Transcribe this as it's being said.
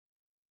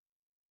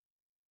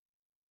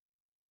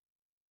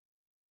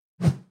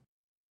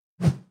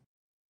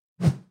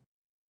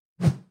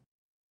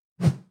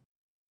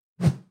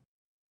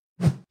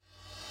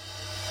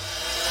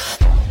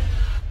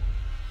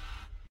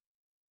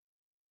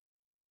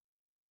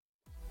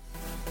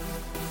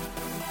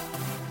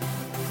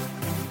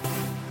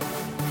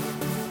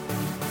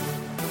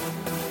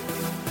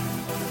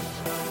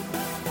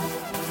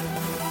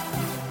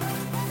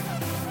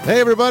Hey,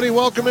 everybody,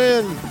 welcome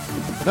in.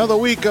 Another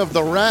week of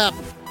The Wrap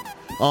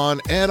on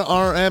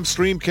NRM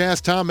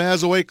Streamcast. Tom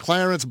Mazaway,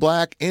 Clarence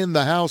Black in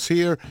the house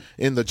here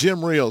in the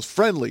Jim Rios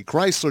friendly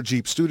Chrysler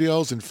Jeep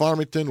Studios in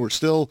Farmington. We're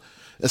still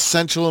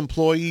essential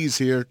employees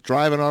here,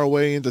 driving our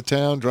way into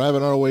town,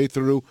 driving our way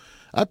through.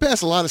 I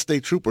pass a lot of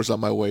state troopers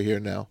on my way here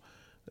now.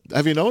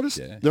 Have you noticed?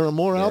 Yeah. There are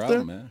more out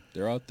there? Man.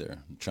 They're out there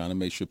trying to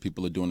make sure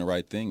people are doing the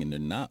right thing, and they're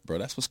not, bro.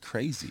 That's what's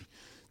crazy.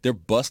 They're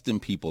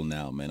busting people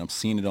now, man. I'm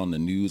seeing it on the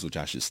news, which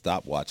I should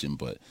stop watching,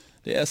 but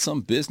there's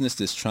some business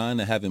that's trying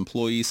to have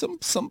employees.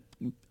 Some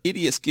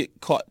idiots get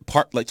caught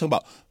talking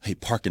about, hey,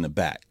 park in the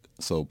back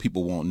so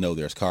people won't know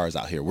there's cars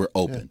out here. We're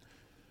open.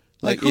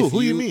 Yeah. Like who?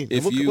 Who you mean?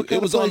 If what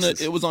it was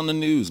on the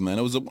news, man.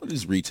 It was one of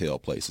these retail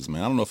places,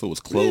 man. I don't know if it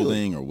was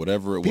clothing or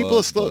whatever it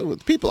was.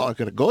 People aren't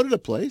going to go to the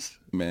place.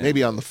 Man,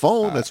 maybe on the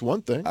phone. That's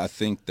one thing. I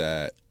think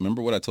that,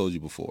 remember what I told you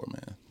before,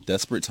 man.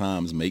 Desperate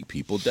times make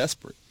people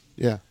desperate.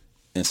 Yeah.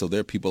 And so there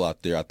are people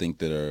out there, I think,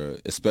 that are,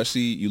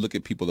 especially you look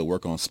at people that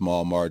work on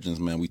small margins,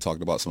 man. We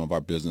talked about some of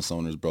our business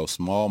owners, bro.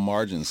 Small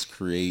margins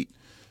create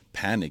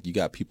panic. You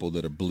got people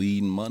that are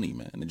bleeding money,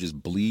 man. They're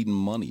just bleeding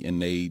money.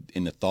 And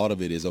the thought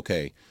of it is,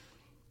 okay,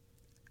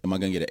 am I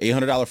going to get an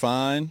 $800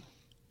 fine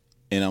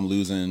and I'm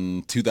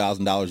losing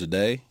 $2,000 a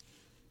day?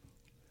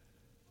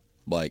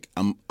 Like,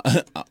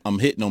 I'm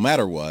hit no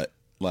matter what.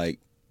 Like,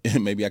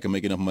 maybe I can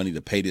make enough money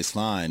to pay this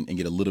fine and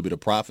get a little bit of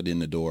profit in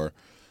the door.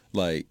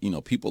 Like,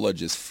 people are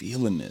just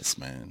feeling this,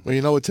 man. Well,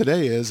 you know what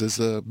today is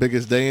the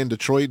biggest day in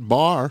Detroit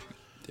bar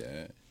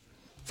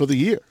for the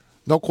year.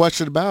 No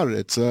question about it.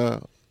 It's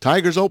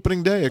Tigers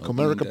opening day at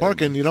Comerica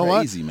Park. And you know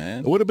what?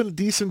 Man. It would have been a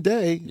decent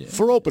day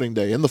for opening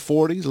day. In the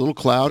 40s, a little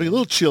cloudy, a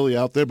little chilly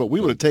out there, but we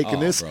would have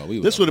taken this.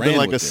 Bro, this would have been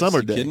like a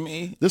summer day. Kidding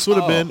me? This would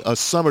have been a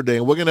summer day.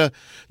 And we're going to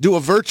do a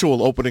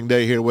virtual opening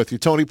day here with you.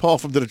 Tony Paul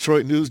from the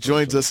Detroit News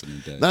joins us.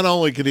 Not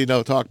only can he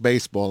talk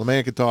baseball, the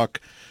man can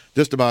talk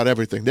just about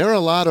everything. There are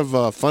a lot of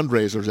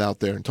fundraisers out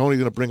there, and Tony's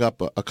going to bring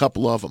up a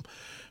couple of them.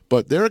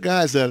 But there are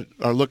guys that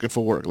are looking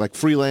for work, like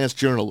freelance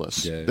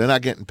journalists. Yeah. They're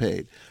not getting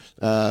paid.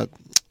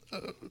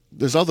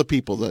 There's other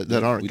people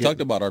that aren't. We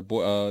talked about our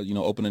boy,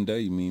 opening day.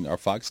 You mean our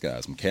Fox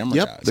guys, some camera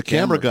guys. The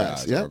camera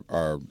guys. Yep.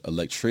 Our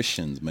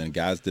electricians, man,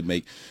 guys that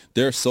make.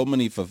 There are so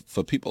many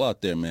for people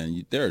out there,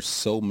 man. There are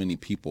so many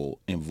people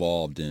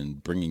involved in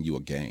bringing you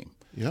a game.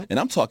 Yep. And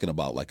I'm talking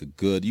about like a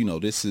good,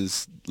 this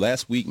is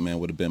last week, man,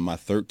 would have been my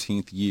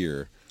 13th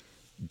year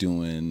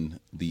doing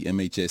the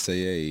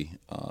MHSAA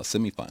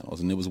semifinals,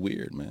 and it was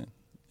weird, man.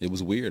 It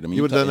was weird. I mean,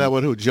 you would have done that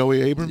with who?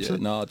 Joey Abramson? Yeah,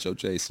 no, Joe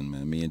Jason,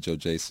 man. Me and Joe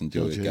Jason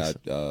do it.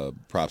 Got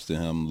props to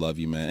him. Love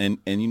you, man.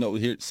 And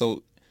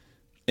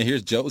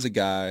here's Joe's a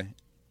guy.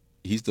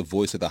 He's the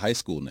voice of the high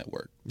school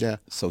network. Yeah.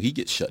 So he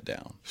gets shut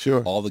down.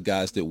 Sure. All the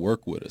guys that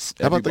work with us.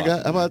 How about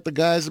the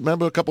guys?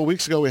 Remember a couple of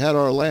weeks ago we had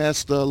our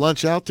last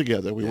lunch out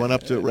together. We went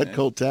up to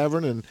Redcoat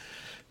Tavern, and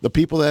the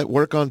people that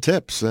work on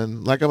tips.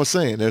 And like I was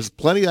saying, there's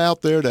plenty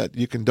out there that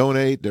you can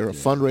donate. There are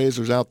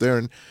fundraisers out there.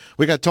 And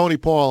we got Tony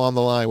Paul on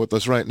the line with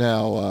us right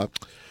now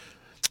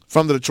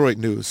from the Detroit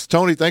News.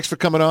 Tony, thanks for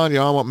coming on.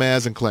 You're on with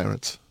Maz and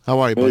Clarence. How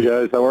are you, buddy? Hey,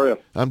 guys. How are you?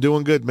 I'm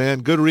doing good,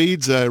 man. Good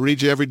reads. I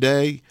read you every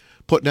day.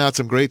 Putting out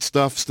some great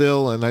stuff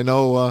still, and I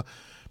know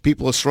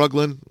people are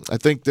struggling. I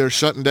think they're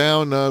shutting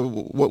down.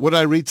 What did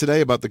I read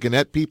today about the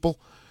Gannett people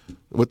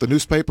with the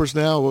newspapers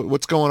now?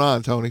 What's going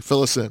on, Tony?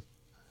 Fill us in.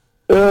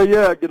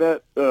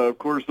 Gannett, of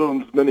course,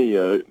 owns many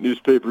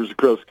newspapers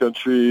across the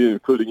country,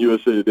 including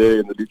USA Today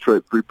and the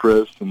Detroit Free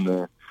Press. And,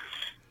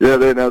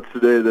 they announced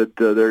today that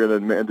they're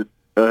going to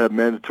have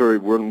mandatory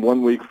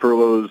 1 week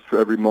furloughs for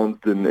every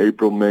month in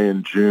April, May,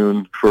 and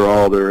June for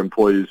all their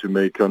employees who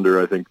make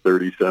under, I think,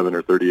 $37,000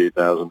 or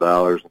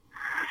 $38,000.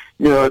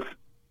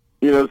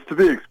 It's to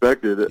be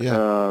expected.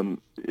 Yeah.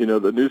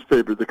 The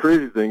newspaper. The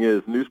crazy thing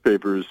is,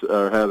 newspapers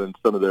are having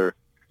some of their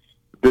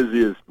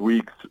busiest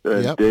weeks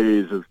and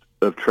days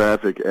of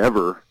traffic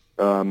ever.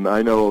 I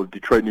know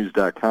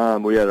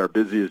DetroitNews.com. We had our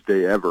busiest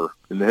day ever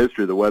in the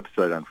history of the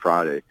website on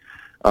Friday.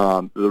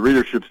 The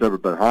readership's never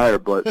been higher,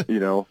 but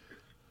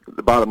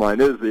the bottom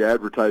line is the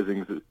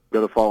advertising's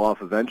going to fall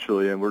off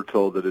eventually, and we're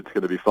told that it's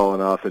going to be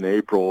falling off in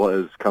April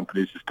as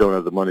companies just don't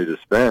have the money to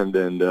spend.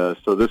 And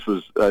so this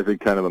was, I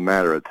think, kind of a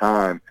matter of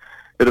time.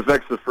 It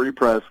affects the Free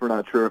Press. We're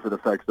not sure if it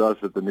affects us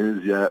at the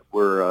News yet.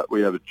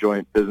 We have a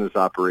joint business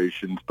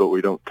operations, but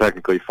we don't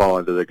technically fall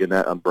under the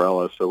Gannett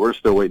umbrella, so we're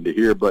still waiting to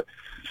hear. But,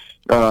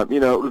 it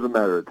was a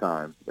matter of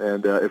time.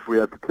 And if we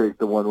have to take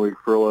the 1 week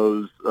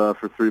furloughs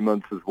for 3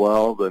 months as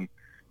well, then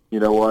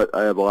you know what?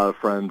 I have a lot of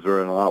friends who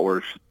are in a lot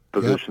worse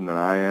position than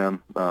I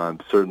am.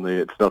 Certainly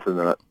it's nothing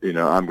that,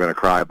 I'm going to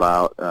cry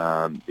about.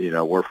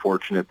 We're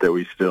fortunate that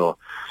we still,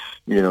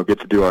 get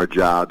to do our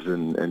jobs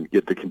and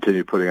get to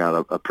continue putting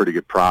out a pretty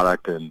good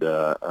product. And,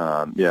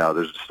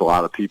 there's just a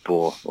lot of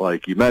people,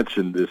 like you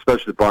mentioned,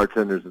 especially the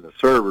bartenders and the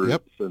servers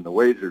and the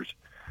waiters,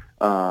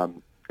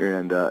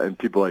 and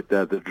people like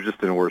that are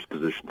just in a worse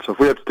position. So if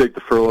we have to take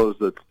the furloughs,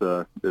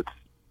 that's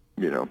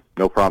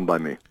no problem by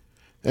me.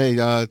 Hey,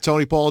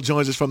 Tony Paul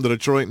joins us from the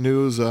Detroit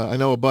News. I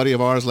know a buddy of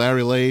ours,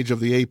 Larry Lage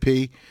of the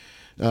AP,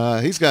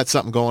 He's got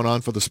something going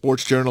on for the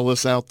sports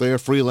journalists out there,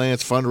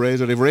 freelance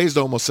fundraiser. They've raised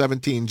almost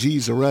 17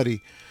 G's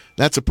already.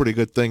 That's a pretty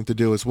good thing to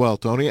do as well,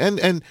 Tony.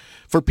 And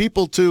for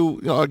people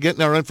to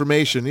getting our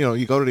information,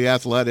 you go to The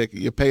Athletic,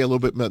 you pay a little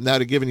bit. Now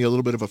they're giving you a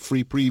little bit of a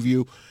free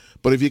preview.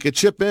 But if you could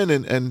chip in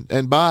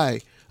and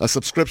buy a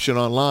subscription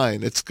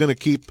online, it's going to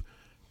keep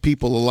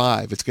people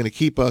alive. It's going to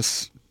keep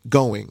us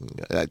going.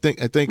 I think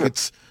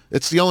it's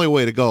the only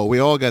way to go. We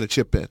all got to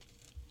chip in.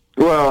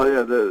 Well,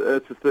 yeah,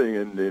 that's the thing,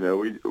 and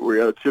we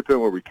got to chip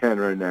in where we can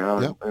right now.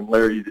 Yep. And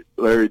Larry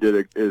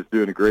is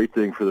doing a great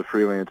thing for the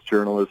freelance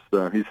journalists.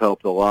 He's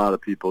helped a lot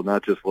of people,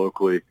 not just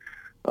locally,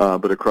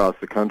 but across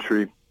the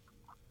country.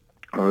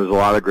 There's a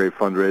lot of great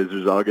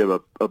fundraisers. I'll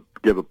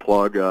give a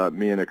plug.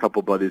 Me and a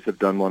couple buddies have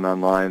done one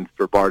online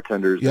for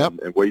bartenders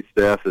and wait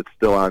staff. It's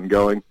still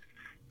ongoing.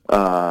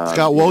 It's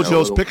got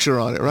Wojo's picture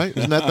on it, right?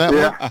 Isn't that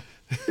one?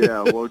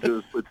 Yeah,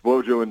 it's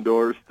Wojo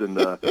endorsed, and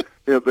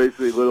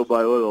basically little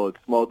by little, it's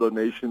small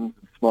donations,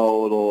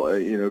 small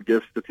little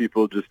gifts to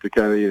people just to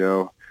kind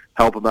of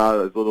help them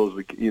out as little as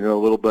we a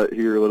little bit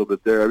here, a little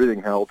bit there.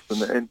 Everything helps,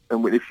 and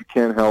if you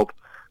can help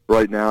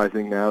right now, I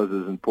think now is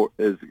as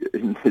important.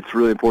 It's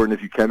really important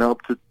if you can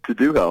help to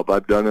do help.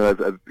 I've done it.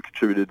 I've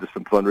contributed to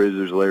some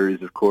fundraisers,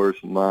 Larry's of course,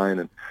 and mine,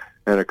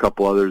 and a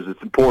couple others.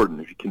 It's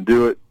important if you can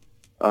do it.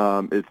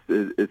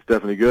 It's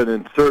definitely good,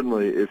 and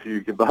certainly if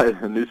you can buy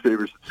a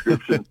newspaper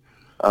subscription,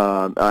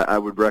 I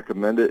would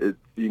recommend it.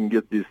 You can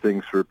get these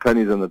things for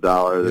pennies on the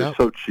dollar. They're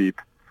so cheap,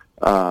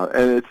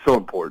 and it's so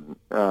important.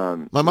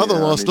 My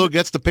mother-in-law still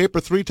gets the paper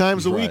 3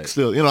 times a week.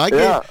 Still,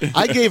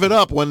 I gave it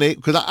up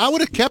because I would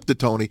have kept it,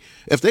 Tony.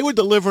 If they were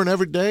delivering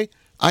every day,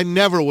 I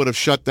never would have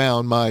shut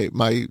down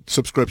my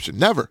subscription.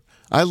 Never.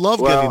 I love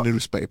getting the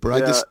newspaper.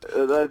 That's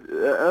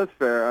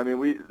fair. I mean,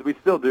 we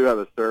still do have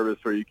a service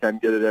where you can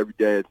get it every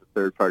day. It's a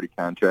third-party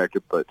contractor,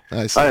 but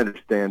I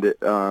understand it.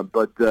 I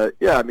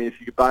mean, if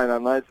you could buy an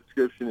online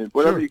subscription and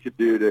whatever you could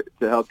do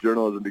to help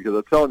journalism, because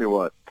I'm telling you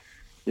what,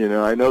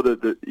 I know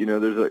that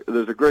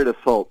there's a great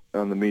assault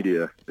on the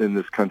media in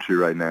this country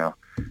right now,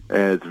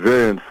 and it's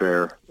very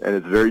unfair and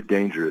it's very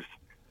dangerous.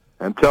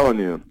 I'm telling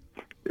you,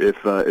 if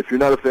you're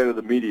not a fan of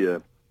the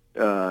media,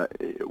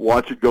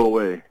 watch it go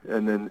away,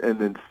 and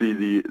then see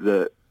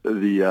the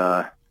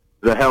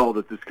hell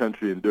that this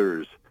country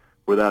endures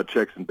without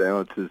checks and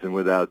balances and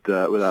without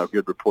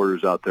good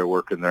reporters out there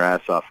working their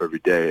ass off every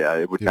day.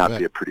 It would not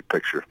be a pretty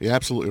picture. You're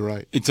absolutely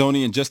right. Hey,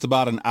 Tony, in just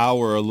about an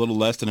hour, a little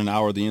less than an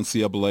hour, the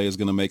NCAA is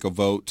going to make a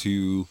vote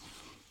to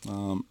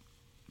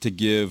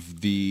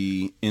give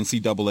the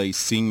NCAA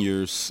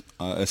seniors,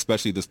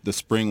 especially the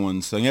spring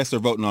ones. I guess they're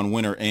voting on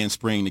winter and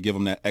spring to give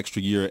them that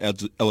extra year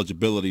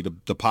eligibility.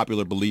 The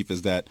popular belief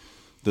is that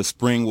the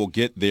spring will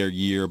get their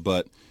year,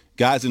 but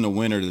guys in the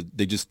winter,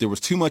 there was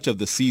too much of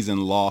the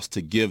season lost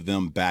to give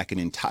them back an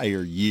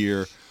entire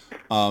year.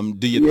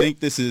 Do you think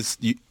this is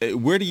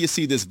where do you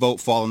see this vote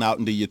falling out,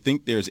 and do you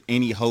think there's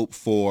any hope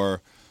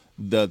for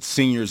the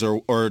seniors,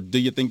 or do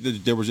you think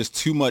that there was just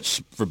too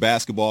much for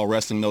basketball,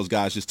 wrestling, those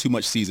guys, just too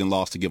much season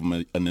lost to give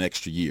them an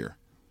extra year?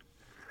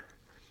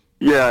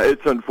 Yeah,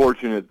 it's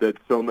unfortunate that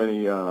so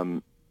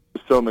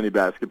many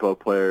basketball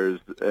players,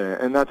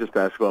 and not just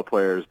basketball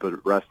players,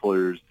 but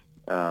wrestlers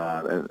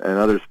and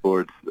other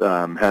sports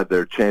had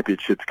their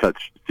championships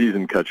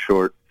season cut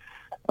short.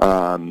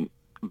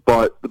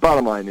 But the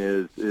bottom line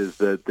is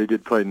that they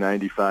did play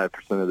 95%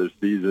 of their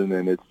season,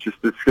 and it's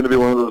going to be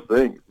one of those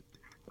things.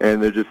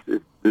 And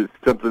it's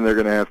something they're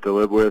going to have to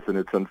live with, and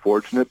it's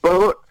unfortunate. But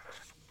look,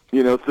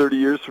 30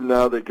 years from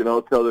now, they can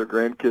all tell their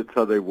grandkids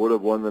how they would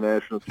have won the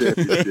national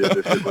championship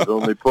if it was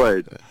only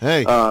played.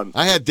 Hey,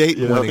 I had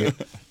Dayton winning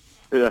it.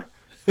 Yeah.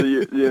 So,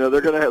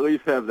 they're going to at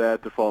least have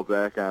that to fall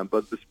back on.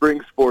 But the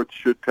spring sports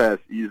should pass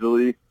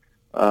easily.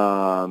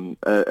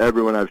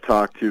 Everyone I've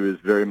talked to is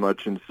very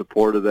much in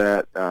support of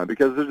that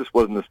because there just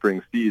wasn't a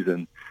spring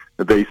season.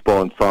 The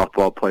baseball and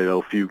softball played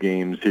a few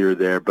games here or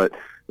there, but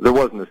there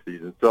wasn't a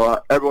season.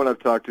 So everyone I've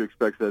talked to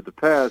expects that to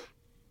pass,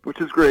 which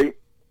is great.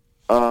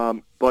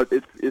 But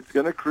it's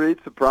going to create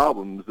some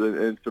problems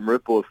and some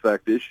ripple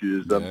effect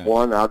issues.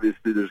 One,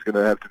 obviously, there's going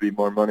to have to be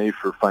more money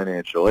for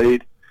financial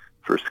aid,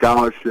 for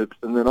scholarships,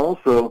 and then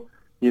also,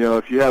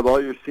 if you have all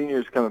your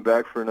seniors coming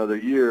back for another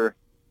year,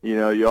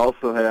 you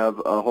also have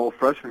a whole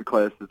freshman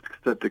class that's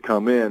set to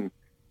come in,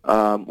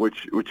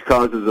 which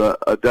causes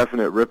a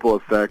definite ripple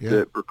effect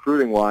that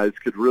recruiting-wise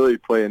could really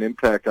play an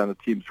impact on a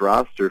team's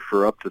roster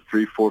for up to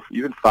 3, 4,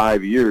 even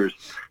 5 years,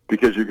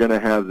 because you're going to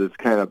have this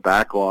kind of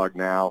backlog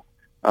now.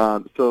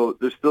 So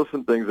there's still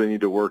some things they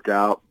need to work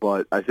out,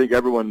 but I think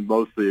everyone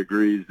mostly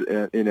agrees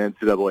in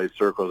NCAA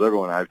circles,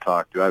 everyone I've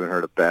talked to, I haven't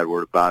heard a bad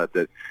word about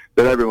it,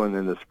 that everyone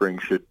in the spring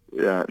should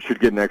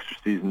get an extra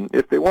season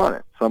if they want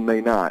it. Some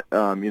may not.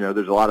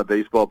 There's a lot of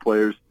baseball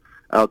players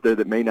out there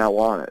that may not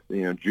want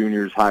it.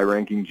 Juniors,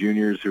 high-ranking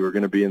juniors who are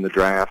going to be in the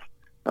draft,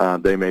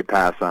 they may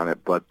pass on it.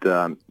 But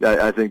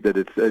I think that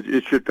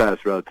it should pass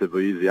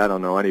relatively easy. I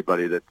don't know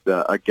anybody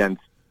that's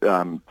against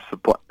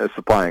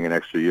supplying an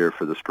extra year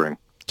for the spring.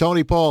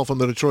 Tony Paul from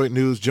the Detroit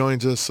News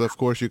joins us. Of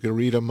course, you can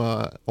read him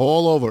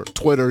all over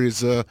Twitter.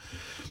 He's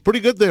Pretty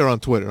good there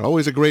on Twitter.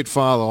 Always a great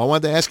follow. I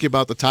wanted to ask you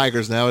about the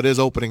Tigers now. It is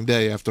opening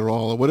day after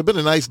all. It would have been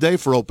a nice day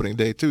for opening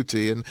day too,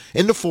 T. And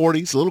in the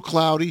 40s, a little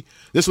cloudy.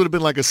 This would have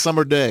been like a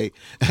summer day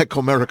at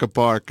Comerica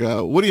Park.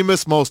 What do you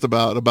miss most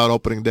about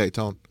opening day,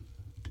 Tone?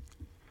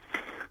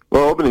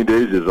 Well, opening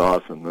days is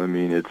awesome. I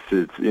mean, it's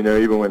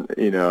even when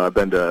I've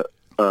been to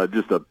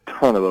just a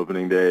ton of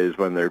opening days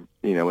when they're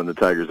when the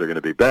Tigers are going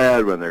to be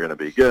bad, when they're going to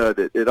be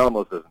good. It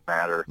almost doesn't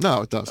matter.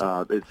 No, it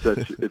doesn't.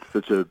 It's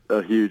such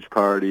a huge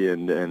party,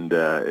 and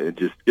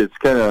it's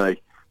kind of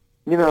like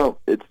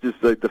it's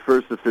just like the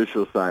first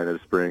official sign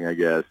of spring, I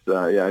guess.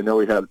 I know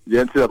we have the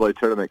NCAA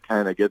tournament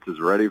kind of gets us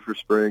ready for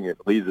spring. It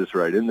leads us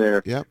right in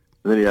there. Yep.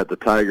 And then you have the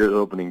Tigers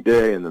opening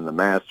day, and then the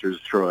Masters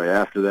shortly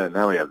after that.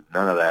 Now we have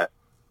none of that.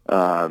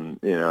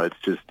 It's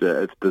just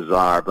it's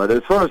bizarre. But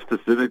as far as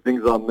specific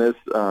things I'll miss,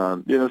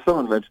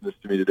 someone mentioned this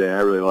to me today.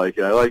 I really like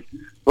it.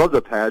 Love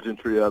the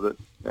pageantry of it.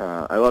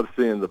 I love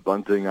seeing the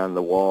bunting on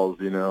the walls.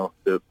 The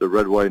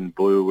red, white, and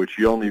blue, which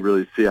you only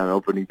really see on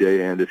opening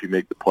day, and if you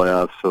make the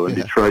playoffs. So in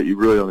Detroit, you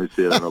really only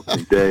see it on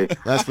opening day.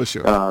 That's for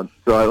sure.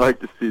 So I like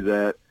to see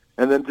that,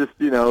 and then just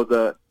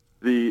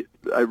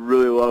I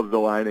really love the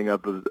lining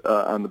up of,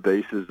 on the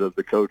bases of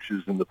the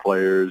coaches and the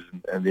players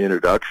and the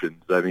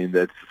introductions. I mean,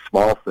 that's a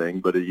small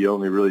thing, but you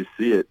only really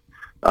see it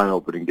on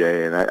opening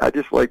day, and I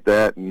just like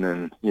that. And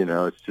then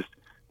it's just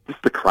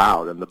the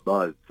crowd and the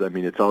buzz. I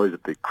mean, it's always a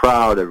big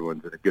crowd.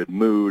 Everyone's in a good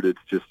mood. It's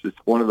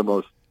one of the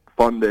most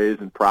fun days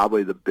and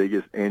probably the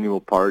biggest annual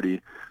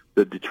party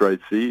that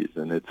Detroit sees.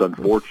 And it's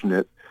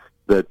unfortunate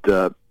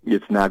that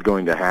it's not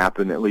going to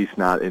happen, at least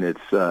not in its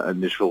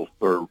initial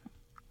or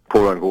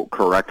quote-unquote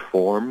correct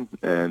form,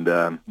 and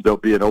there'll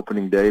be an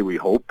opening day, we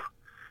hope,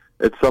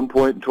 at some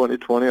point in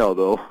 2020,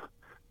 although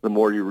the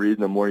more you read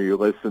and the more you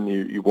listen,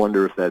 you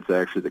wonder if that's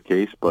actually the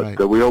case, but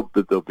right. We hope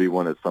that there'll be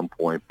one at some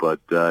point, but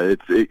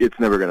it's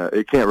never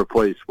it can't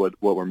replace what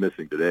we're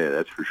missing today,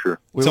 that's for sure.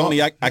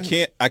 Tony, I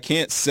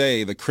can't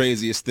say the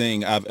craziest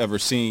thing I've ever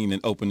seen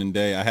in opening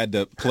day. I had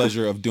the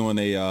pleasure of doing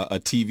a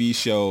TV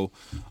show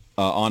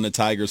on the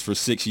Tigers for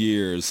 6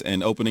 years,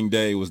 and opening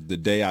day was the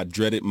day I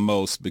dreaded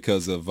most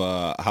because of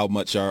how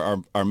much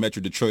our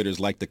Metro Detroiters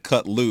like to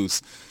cut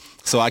loose.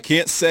 So I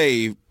can't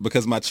say,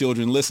 because my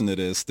children listen to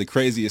this, the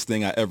craziest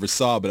thing I ever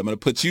saw, but I'm going to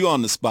put you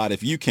on the spot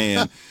if you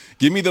can.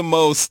 Give me the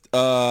most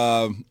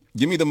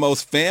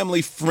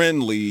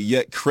family-friendly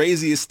yet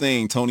craziest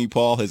thing Tony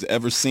Paul has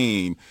ever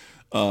seen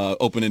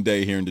opening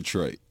day here in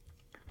Detroit.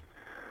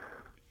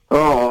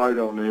 Oh, I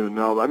don't even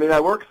know. I mean, I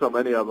work so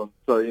many of them,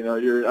 so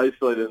you're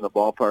isolated in the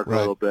ballpark a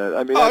little bit.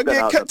 I mean,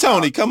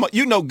 Tony, come on,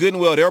 you know good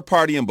and well they're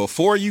partying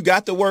before you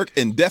got to work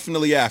and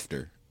definitely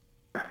after.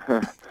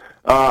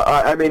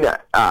 I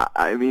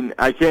mean,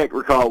 I can't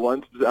recall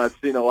once. I've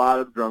seen a lot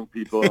of drunk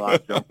people, a lot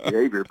of drunk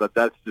behavior, but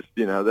that's just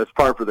that's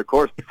par for the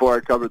course. Before I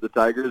covered the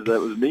Tigers, that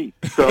was me.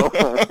 So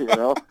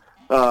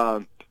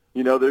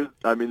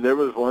there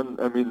was one,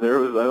 I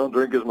don't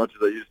drink as much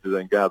as I used to,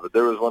 thank God, but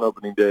there was one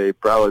opening day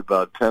probably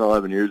about 10,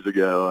 11 years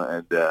ago,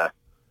 and I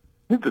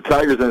think the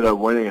Tigers ended up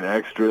winning in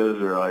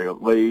extras or like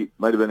late,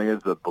 might have been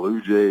against the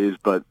Blue Jays,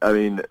 but I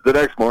mean, the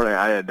next morning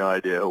I had no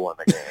idea who won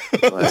the game.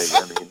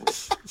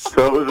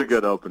 So it was a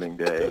good opening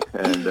day,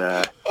 and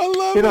I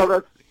love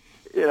it.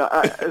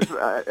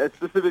 That's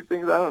specific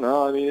things, I don't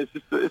know. I mean,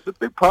 it's a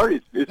big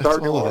party. It's our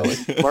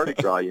Mardi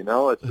Gras,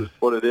 it's just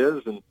what it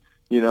is, and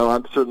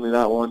I'm certainly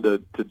not one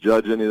to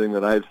judge anything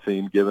that I've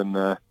seen, given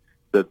that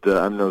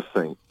I'm no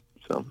saint.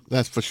 So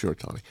that's for sure,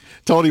 Tony.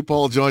 Tony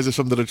Paul joins us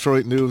from the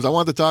Detroit News. I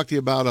wanted to talk to you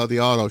about the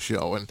auto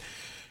show, and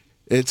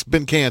it's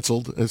been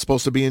canceled. It's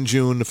supposed to be in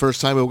June. The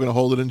first time we were going to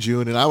hold it in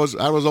June, and I was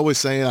always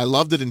saying I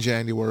loved it in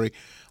January.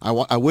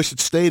 I wish it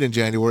stayed in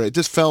January. It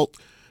just felt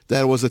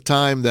that it was a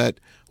time that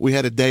we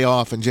had a day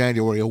off in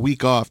January, a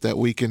week off, that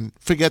we can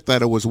forget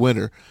that it was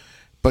winter.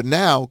 But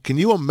now, can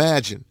you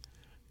imagine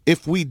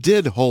if we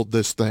did hold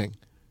this thing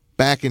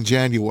back in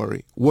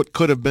January, what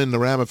could have been the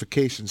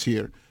ramifications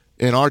here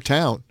in our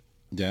town?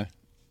 Yeah.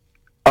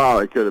 Oh,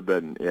 it could have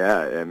been.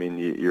 Yeah, I mean,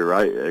 you're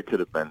right. It could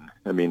have been.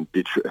 I mean,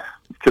 it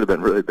could have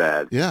been really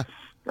bad. Yeah.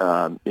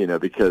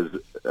 Because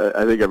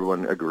I think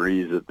everyone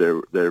agrees that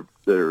there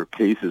are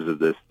cases of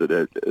this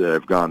that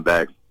have gone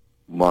back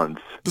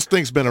months. This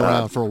thing's been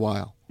around for a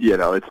while.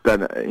 It's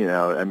been.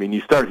 I mean,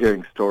 you start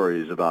hearing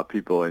stories about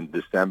people in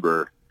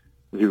December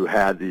who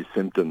had these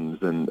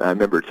symptoms, and I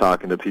remember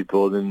talking to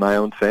people in my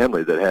own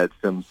family that had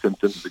some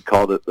symptoms that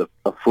called it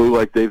a flu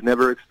like they've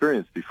never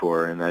experienced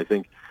before, and I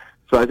think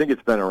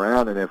it's been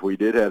around, and if we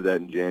did have that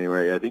in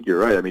January, I think you're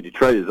right. I mean,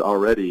 Detroit is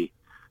already,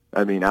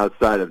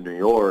 outside of New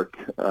York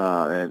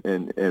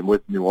and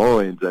with New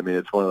Orleans, I mean,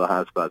 it's one of the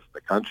hot spots in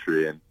the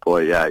country, and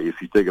boy, yeah,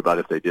 if you think about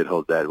if they did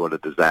hold that, what a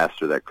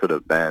disaster that could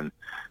have been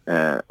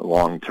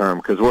long term,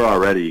 because we're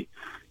already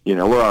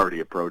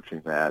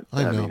approaching that.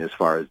 I mean, as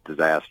far as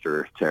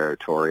disaster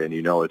territory, and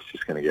it's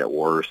just going to get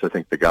worse. I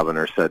think the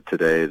governor said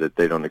today that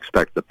they don't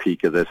expect the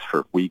peak of this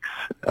for weeks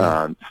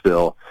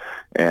still.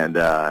 and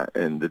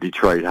the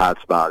Detroit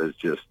hotspot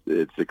is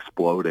it's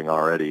exploding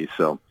already.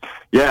 So,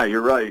 yeah,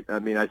 you're right. I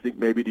mean, I think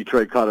maybe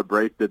Detroit caught a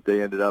break that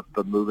they ended up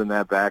moving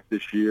that back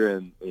this year,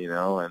 and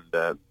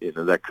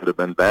that could have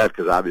been bad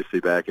because obviously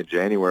back in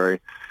January,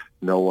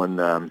 no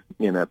one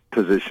in a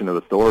position of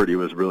authority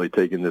was really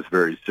taking this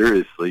very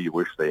seriously. You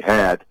wish they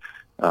had,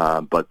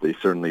 but they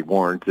certainly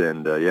weren't,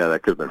 and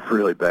that could have been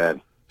really bad.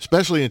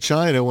 Especially in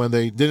China when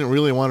they didn't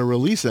really want to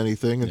release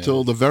anything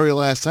until the very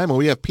last time. And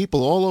we have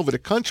people all over the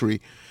country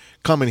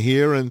coming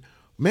here, and,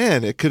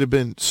 man, it could have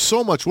been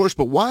so much worse.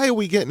 But why are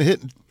we getting hit?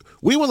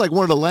 We were like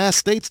one of the last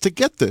states to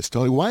get this,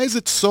 Tony. Why is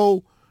it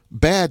so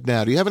bad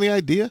now? Do you have any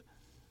idea?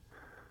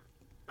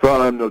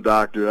 Well, I'm no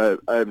doctor.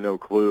 I have no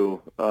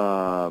clue.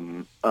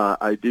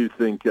 I do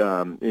think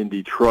in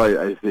Detroit,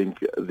 I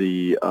think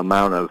the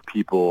amount of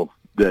people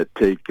that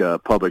take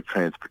public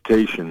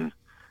transportation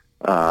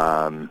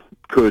that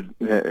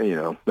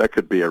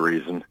could be a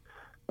reason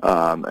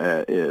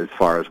as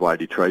far as why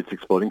Detroit's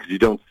exploding, because you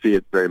don't see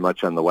it very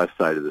much on the west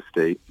side of the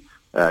state.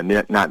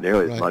 Not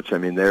nearly as much. I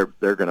mean, they're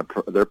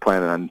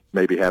planning on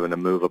maybe having to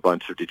move a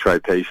bunch of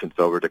Detroit patients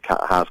over to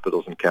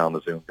hospitals in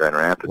Kalamazoo and Grand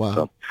Rapids.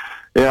 Wow.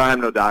 So,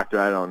 I'm no doctor.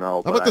 I don't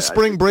know. How about the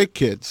spring break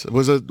kids?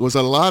 Was it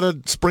a lot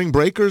of spring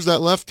breakers that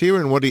left here,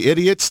 and were the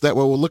idiots that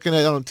were looking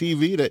at it on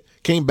TV that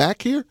came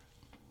back here?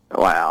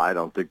 Well, I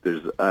don't think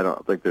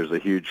there's a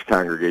huge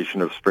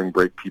congregation of spring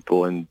break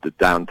people in the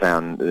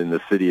downtown in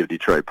the city of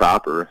Detroit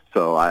proper.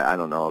 So I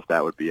don't know if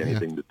that would be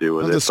anything to do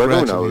with it. But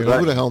who knows?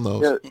 Who the hell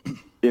knows?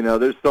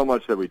 There's so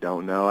much that we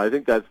don't know. I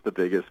think that's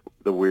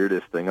the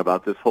weirdest thing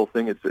about this whole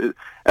thing.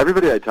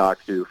 Everybody I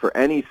talk to for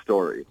any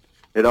story,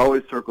 it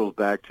always circles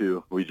back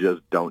to we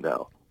just don't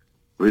know.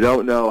 We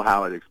don't know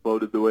how it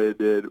exploded the way it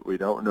did. We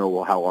don't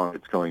know how long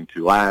it's going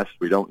to last.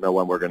 We don't know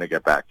when we're going to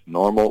get back to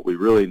normal. We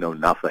really know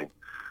nothing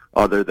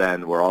other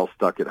than we're all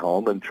stuck at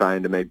home and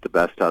trying to make the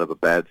best out of a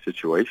bad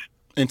situation.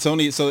 And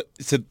Tony, so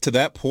to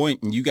that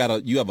point, and you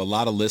have a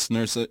lot of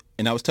listeners,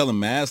 and I was telling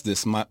Maz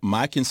this,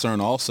 my concern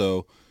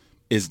also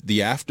is the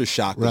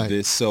aftershock of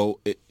this.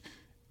 So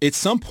at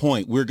some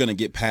point we're going to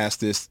get past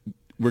this.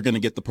 We're going to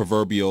get the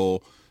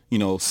proverbial,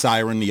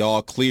 siren, the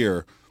all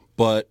clear.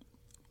 But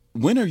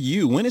when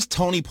is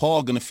Tony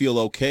Paul going to feel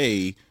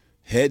okay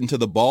heading to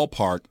the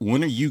ballpark?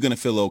 When are you going to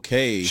feel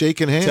okay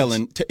shaking hands,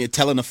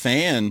 telling a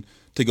fan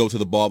to go to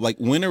the ball? Like,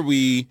 when are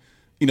we,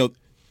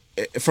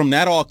 from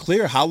that all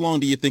clear, how long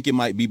do you think it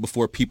might be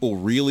before people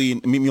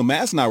really,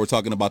 Maz and I were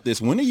talking about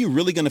this. When are you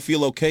really going to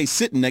feel okay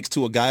sitting next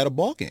to a guy at a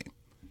ball game?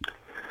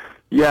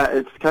 Yeah,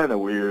 it's kind of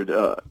weird.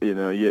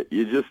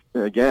 You just,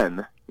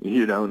 again,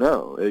 you don't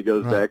know. It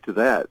goes back to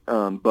that.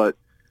 But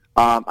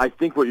I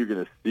think what you're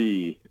going to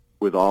see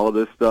with all of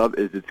this stuff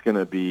is it's going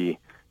to be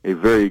a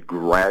very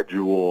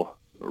gradual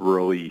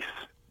release,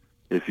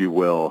 if you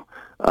will.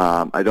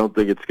 I don't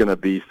think it's going to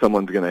be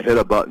someone's going to hit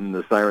a button,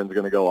 the siren's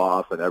going to go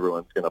off, and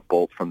everyone's going to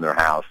bolt from their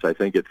house. I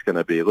think it's going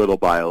to be little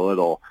by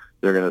little,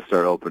 they're going to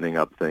start opening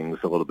up things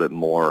a little bit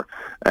more.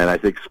 And I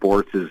think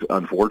sports is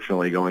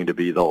unfortunately going to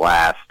be the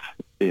last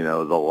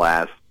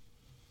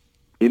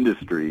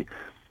industry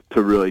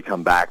to really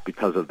come back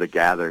because of the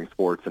gathering,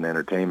 sports and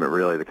entertainment,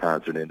 really the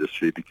concert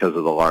industry, because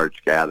of the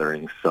large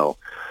gatherings. So,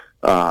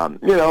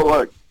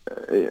 look,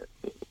 you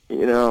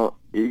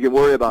can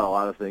worry about a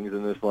lot of things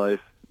in this life.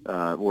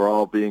 We're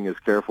all being as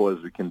careful as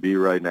we can be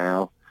right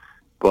now.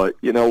 But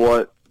you know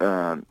what?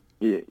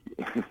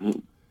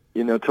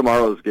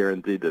 Tomorrow's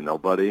guaranteed to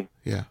nobody.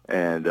 Yeah.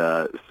 And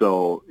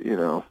so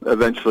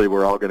eventually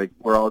we're all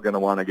gonna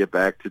want to get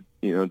back to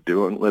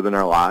living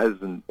our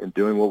lives and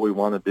doing what we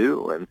want to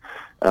do. And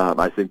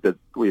I think that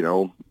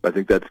I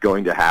think that's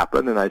going to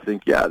happen. And I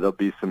think there'll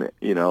be some a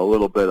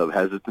little bit of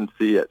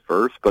hesitancy at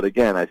first, but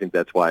again I think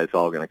that's why it's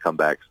all going to come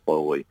back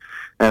slowly.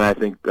 And I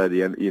think by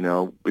the end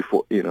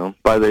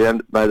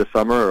by the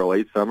summer or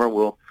late summer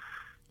we'll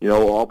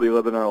all be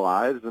living our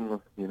lives,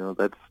 and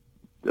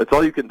that's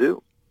all you can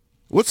do.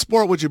 What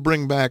sport would you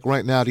bring back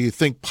right now do you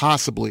think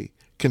possibly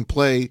can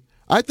play?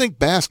 I think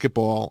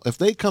basketball, if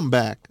they come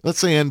back, let's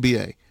say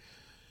NBA,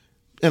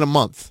 in a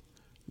month,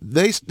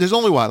 there's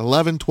only,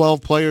 11,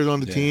 12 players on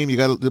the team. You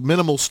got the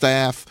minimal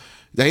staff.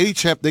 They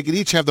could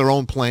each have their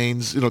own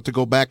planes, to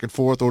go back and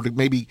forth, or to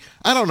maybe,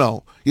 I don't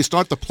know, you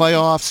start the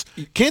playoffs.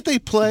 Can't they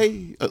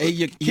play?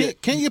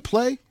 Can't you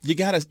play?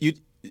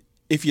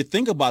 If you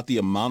think about the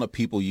amount of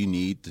people you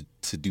need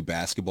to do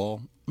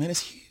basketball, man,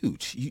 it's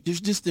huge.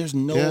 There's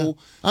no. Yeah.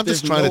 I'm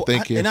just trying to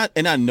think here,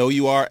 and I know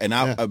you are. And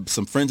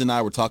some friends and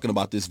I were talking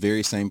about this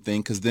very same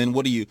thing. Because then,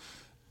 what do you?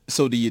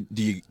 So do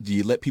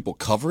you let people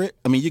cover it?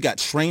 I mean, you got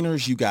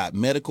trainers, you got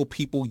medical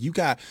people,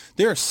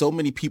 there are so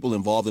many people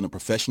involved in a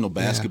professional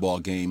basketball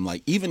game.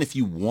 Like, even if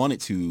you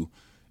wanted to,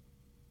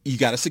 you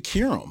got to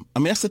secure them. I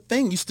mean, that's the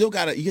thing. You still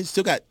got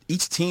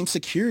each team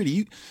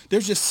security.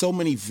 There's just so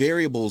many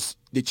variables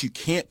that you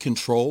can't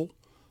control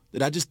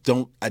that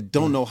I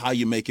don't know how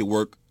you make it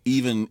work.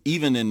 Even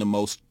in the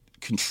most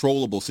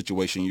controllable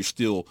situation, you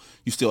still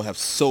have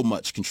so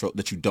much control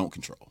that you don't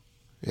control.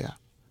 Yeah.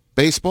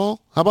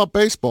 Baseball? How about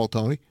baseball,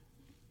 Tony?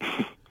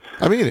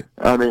 I mean it.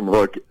 I mean,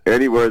 look,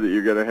 anywhere that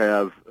you're going to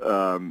have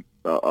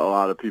a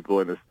lot of people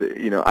in the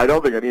state, I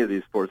don't think any of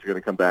these sports are going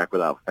to come back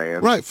without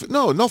fans. Right.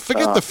 No,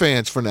 forget the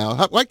fans for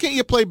now. Why can't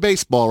you play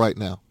baseball right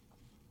now?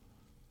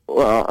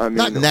 Well, I mean,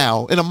 not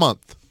now, in a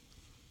month.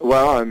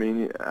 Well, I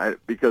mean,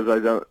 because I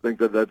don't think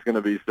that that's going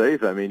to be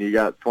safe. I mean, you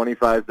got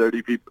 25,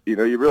 30 people.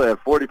 You really have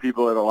 40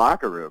 people in a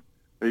locker room.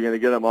 Are you going to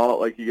get them all,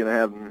 like you're going to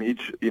have them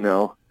each,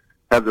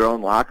 have their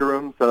own locker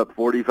room, set up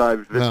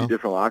 45, 50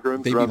 different locker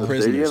rooms around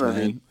the stadium? Man. I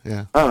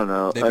mean, I don't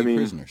know. They'd be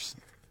prisoners.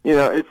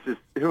 It's just,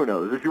 who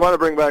knows? If you want to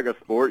bring back a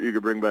sport, you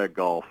could bring back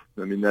golf.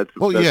 I mean, that's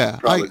probably,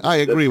 I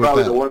agree with that.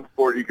 Probably the one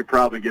sport you could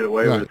probably get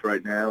away with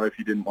right now. If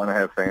you didn't want to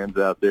have fans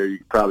out there, you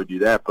could probably do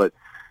that. But,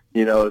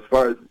 as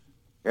far as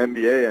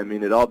NBA, I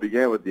mean, it all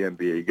began with the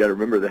NBA. You got to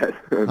remember that.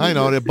 I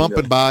know they're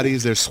bumping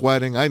bodies, they're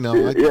sweating. I know.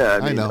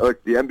 I know.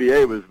 Look, the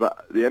NBA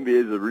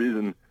is the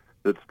reason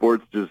that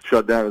sports just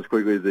shut down as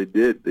quickly as they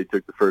did. They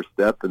took the first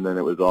step, and then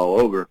it was all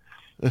over.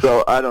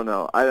 So I don't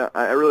know.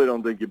 I really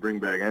don't think you bring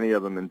back any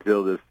of them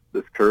until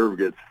this curve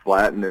gets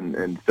flattened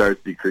and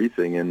starts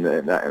decreasing. And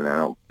I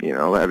don't,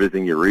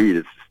 everything you read,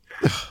 it's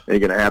just ain't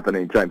going to happen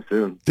anytime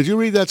soon. Did you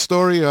read that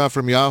story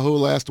from Yahoo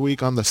last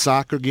week on the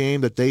soccer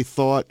game that they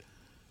thought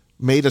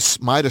might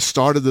have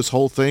started this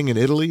whole thing in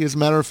Italy? As a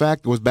matter of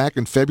fact, it was back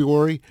in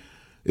February.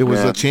 It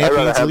was the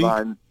Champions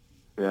League.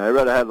 Yeah, I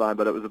read a headline,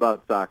 but it was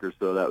about soccer,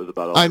 so that was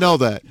about all. I know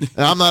that.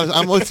 And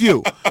I'm with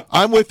you.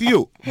 I'm with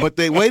you. But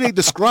the way they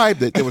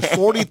described it, there was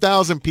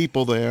 40,000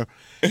 people there,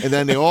 and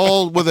then they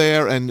all were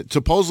there, and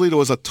supposedly there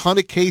was a ton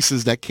of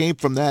cases that came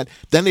from that.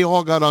 Then they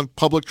all got on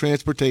public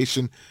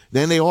transportation.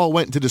 Then they all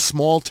went into the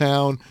small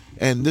town,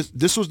 and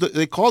this was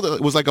they called it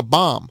was like a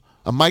bomb,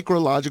 a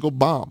micrological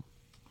bomb.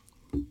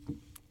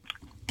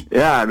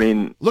 Yeah, I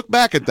mean, look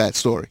back at that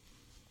story.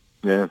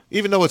 Yeah.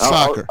 Even though it's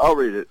soccer. I'll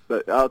read it,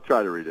 but I'll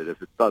try to read it.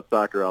 If it's not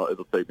soccer,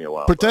 it'll take me a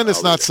while. Pretend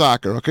it's not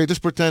soccer, okay?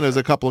 Just pretend there's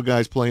a couple of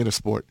guys playing a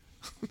sport.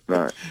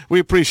 All right. We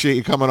appreciate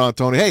you coming on,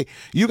 Tony. Hey,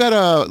 you got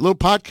a little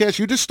podcast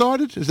you just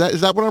started? Is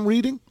that what I'm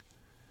reading?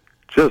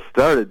 Just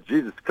started.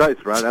 Jesus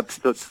Christ, Ron.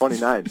 Episode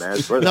 29, man.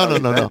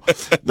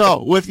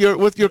 No, with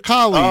your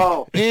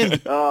colleague.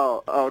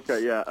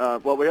 Okay, yeah.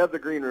 Well, we have the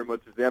Green Room,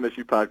 which is the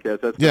MSU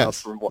podcast.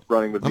 That's from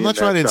running with me. I'm not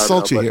trying to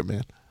insult you here,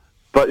 man.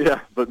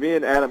 But me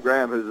and Adam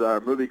Graham, who's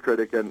our movie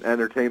critic and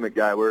entertainment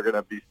guy, we're going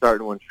to be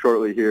starting one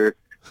shortly here.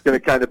 It's going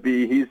to kind of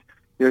be he's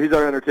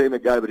our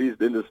entertainment guy, but he's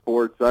into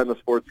sports. I'm a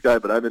sports guy,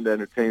 but I'm into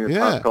entertainment,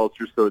 pop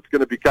culture. So it's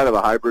going to be kind of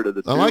a hybrid of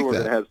the two. We're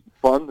going to have some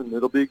fun, and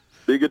it'll be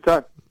a good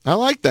time. I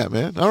like that,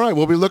 man. All right,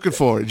 we'll be looking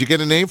for it. Did you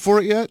get a name for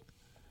it yet?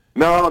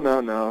 No.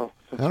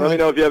 Let me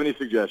know if you have any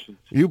suggestions.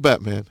 You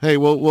bet, man. Hey,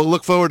 we'll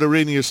look forward to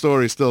reading your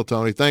story still,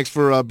 Tony. Thanks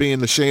for being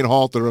the Shane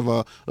Halter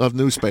of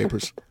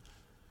newspapers.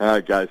 All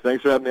right, guys.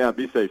 Thanks for having me on.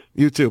 Be safe.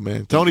 You too,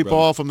 man. Tony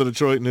Paul from the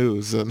Detroit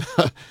News. And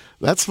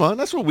that's fun.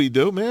 That's what we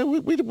do, man.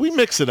 We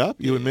mix it up,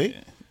 you and me.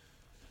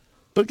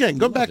 But again,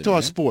 go back to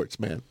our sports,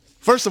 man.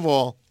 First of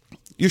all,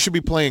 you should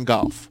be playing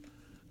golf.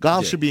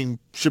 Golf should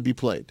be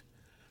played.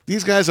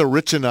 These guys are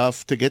rich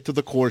enough to get to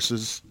the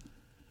courses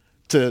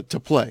to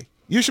play.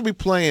 You should be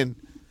playing.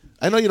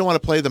 I know you don't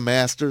want to play the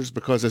Masters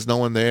because there's no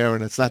one there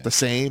and it's not the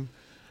same.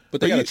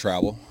 But they got to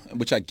travel,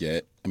 which I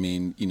get. I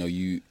mean,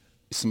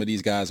 some of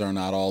these guys are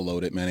not all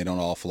loaded, man. They don't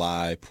all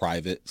fly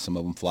private. Some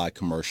of them fly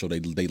commercial. They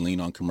lean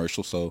on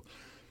commercial. So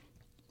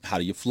how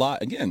do you fly?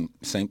 Again,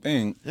 same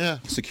thing. Yeah.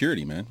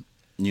 Security, man.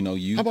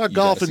 How about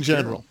golf in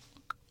general?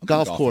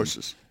 Golf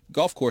courses.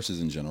 Golf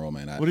courses in general,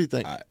 man. What do you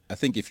think? I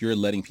think if you're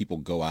letting people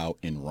go out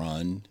and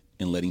run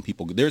and letting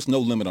people go, there's no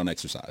limit on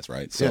exercise,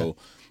 right? So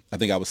I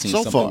think I was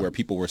seeing something where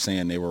people were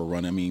saying they were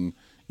running. I mean,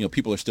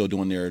 people are still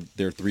doing their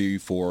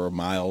 3-4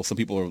 miles. Some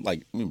people are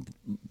like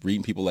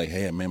reading people like,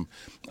 hey, man,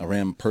 I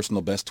ran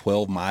personal best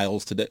 12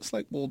 miles today. It's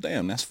like, well,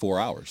 damn, that's 4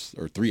 hours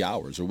or 3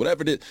 hours or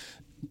whatever it is.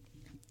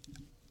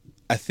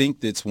 I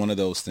think that's one of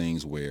those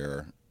things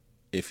where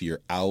if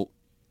you're out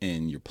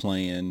and you're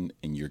playing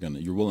and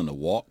you're willing to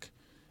walk,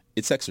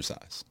 it's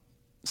exercise.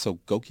 So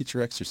go get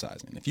your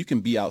exercise in. If you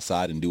can be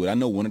outside and do it. I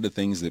know one of the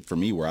things that for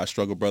me where I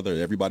struggle, brother,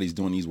 everybody's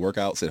doing these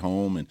workouts at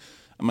home and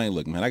I mean,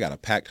 look, man, I got a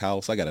packed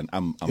house.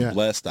 I'm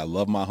blessed. I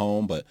love my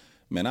home, but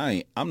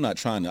man, I'm not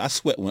trying to. I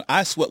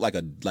sweat like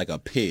a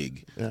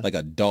pig, like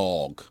a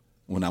dog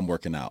when I'm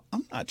working out.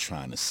 I'm not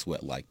trying to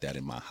sweat like that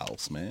in my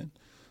house, man.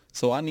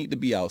 So I need to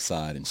be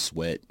outside and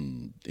sweat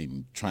and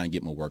try and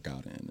get my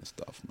workout in and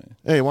stuff, man.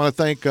 Hey, I want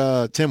to thank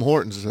Tim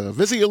Hortons.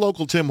 Visit your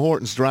local Tim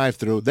Hortons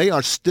drive-thru. They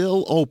are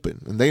still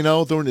open, and they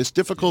know during this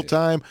difficult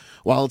time,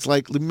 while it's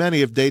like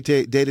many of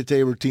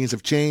day-to-day routines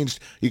have changed,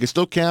 you can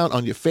still count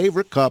on your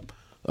favorite cup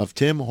of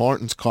Tim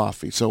Hortons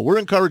coffee. So we're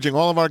encouraging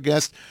all of our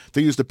guests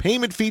to use the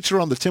payment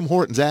feature on the Tim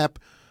Hortons app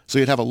so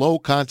you'd have a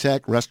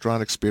low-contact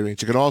restaurant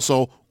experience. You can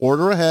also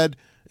order ahead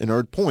and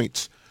earn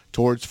points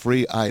towards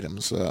free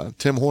items.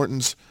 Tim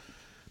Hortons,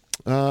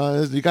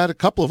 you got a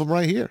couple of them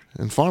right here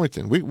in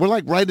Farmington. We're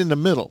like right in the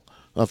middle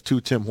of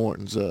two Tim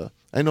Hortons.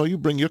 I know you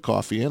bring your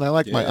coffee in. I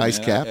like my ice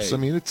caps. Hey. I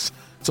mean, it's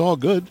all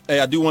good. Hey,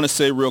 I do want to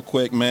say real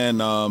quick,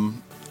 man,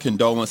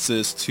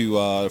 condolences to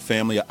the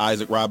family of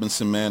Isaac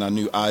Robinson, man. I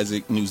knew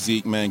Isaac, knew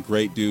Zeke, man.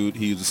 Great dude.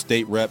 He was a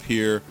state rep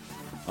here.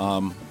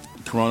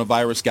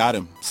 Coronavirus got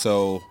him.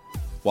 So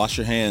wash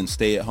your hands.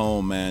 Stay at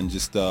home, man.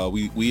 Just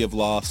we have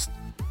lost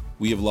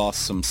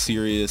some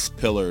serious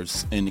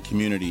pillars in the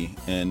community,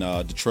 and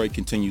Detroit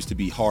continues to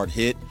be hard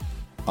hit.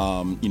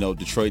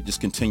 Detroit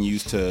just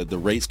the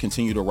rates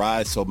continue to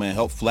rise. So, man,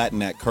 help flatten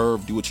that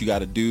curve. Do what you got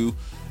to do.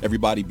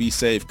 Everybody be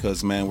safe,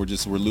 because, man, we're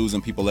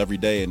losing people every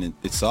day, and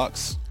it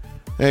sucks.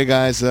 Hey,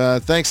 guys,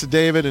 thanks to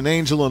David and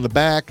Angel in the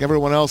back.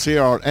 Everyone else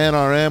here at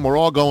NRM, we're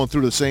all going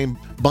through the same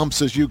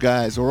bumps as you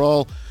guys. We're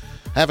all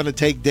having to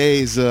take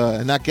days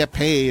and not get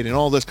paid and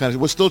all this kind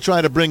of. We're still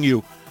trying to bring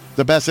you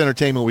the best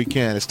entertainment we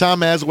can. It's Tom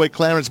Mazaway,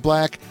 Clarence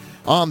Black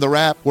on The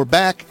Wrap. We're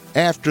back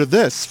after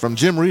this from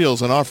Jim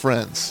Reels and our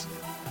friends.